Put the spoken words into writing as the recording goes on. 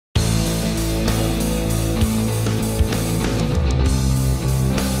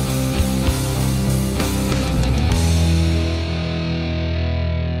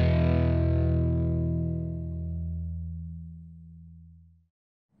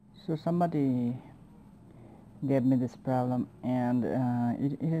So somebody gave me this problem, and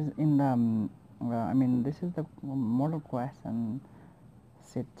it is in the I mean, this is the model question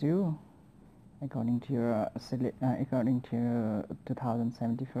set 2 according to your according to your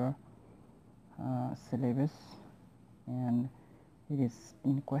 2074 syllabus, and it is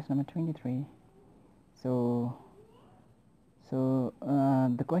in question number 23. So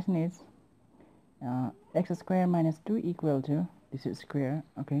the question is x square minus 2 equal to, this is square,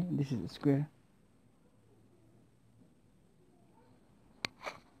 okay, this is square,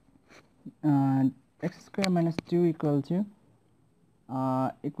 x square minus 2 equal to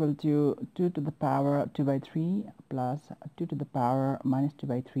 2 to the power 2 by 3 plus 2 to the power minus 2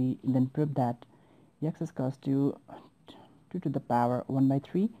 by 3. Then prove that x is equals to 2 to the power 1 by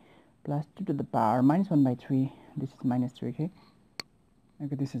 3 plus 2 to the power minus 1 by 3. This is minus 3, okay,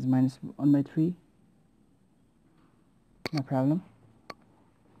 this is minus 1 by 3, no problem.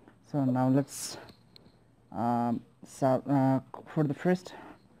 So now let's solve for the first,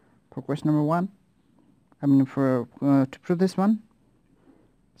 for question number 1, I mean for to prove this one.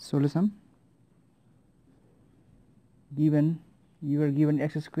 Solution: given, you are given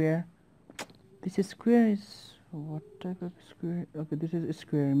x square, this is square is what type of square, okay, this is a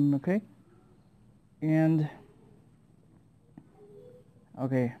square, okay, and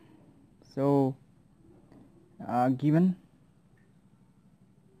okay, so given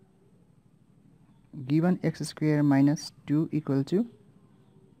x square minus 2 equal to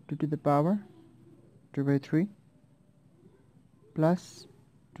 2 to the power 2 by 3 plus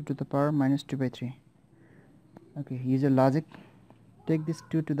 2 to the power minus 2 by 3. Okay, use your logic, take this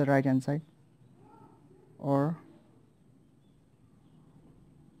 2 to the right hand side, or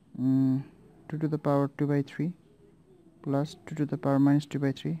 2 to the power 2 by 3 plus 2 to the power minus 2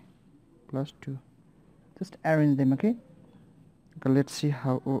 by 3 plus 2. Just arrange them, okay? Okay, let's see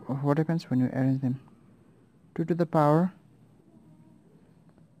how what happens when you arrange them. 2 to the power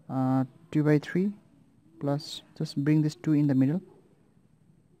 2 by 3 plus, just bring this 2 in the middle.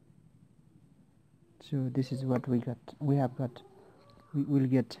 So this is what we will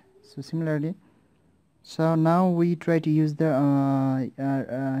get. So similarly, so now we try to use the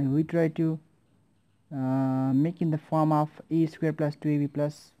make in the form of a square plus 2ab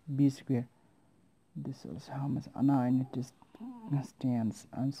plus b square. This is how much. Now I need to stands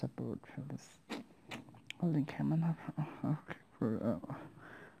and support for this holding camera. Okay, for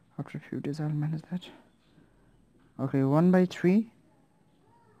after a few days I'll manage that. Okay, 1 by 3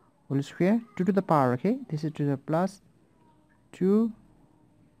 whole square 2 to the power, okay, this is to the plus 2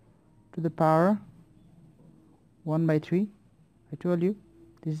 to the power 1 by 3. I told you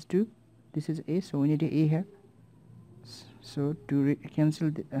this is 2, this is a, so we need a here. So to cancel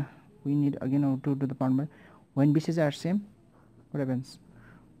the, we need again 2 to the power by. When bases are same, what happens?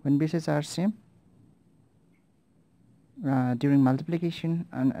 When bases are same during multiplication,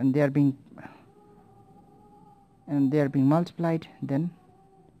 and they are being multiplied, then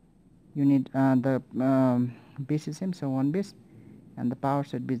you need the base is same, so 1 base, and the power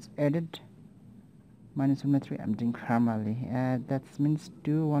should be added, minus 1 by 3. I'm doing formally, that means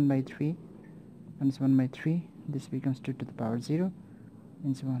 2 1 by 3 minus 1 by 3, this becomes 2 to the power 0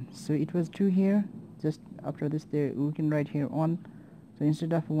 and so on. So it was 2 here, just after this there we can write here 1. So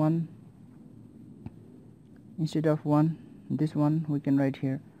instead of 1 this one we can write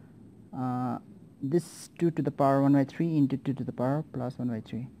here this 2 to the power 1 by 3 into 2 to the power plus 1 by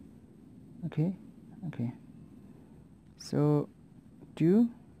 3. Okay, so 2,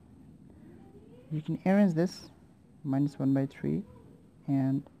 you can arrange this minus 1 by 3,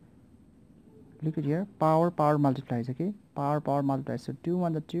 and look at here, power multiplies, okay, power multiplies. So 2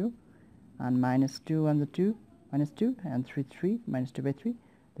 1 the 2 and minus 2 1 the 2 minus 2 and 3 3 minus 2 by 3.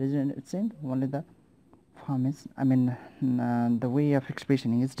 There is the same, only the form is, I mean the way of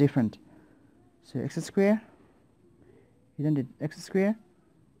expressing is different. So x square, isn't it, x square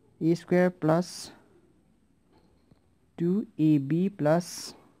a square plus 2ab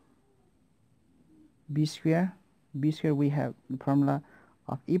plus b square. We have the formula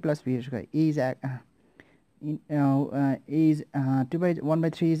of a plus b square. A is a is 2 by 1 by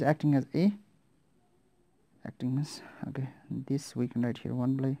 3 is acting as a, acting as, okay, this we can write here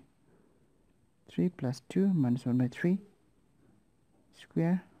 1 by 3 plus 2 minus 1 by 3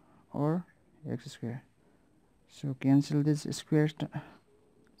 square, or x square. So cancel this square,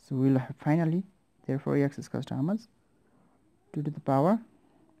 so we'll have finally, therefore x is equals to how much? 2 to the power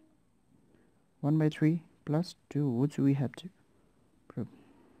 1 by 3 plus 2, which we have to prove.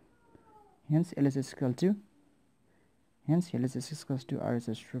 Hence LHS is equal to,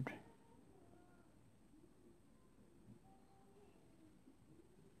 RHS proved.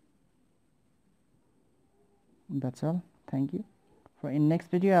 That's all. Thank you. For in next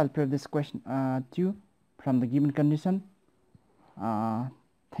video I'll prove this question 2 from the given condition.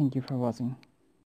 Thank you for watching.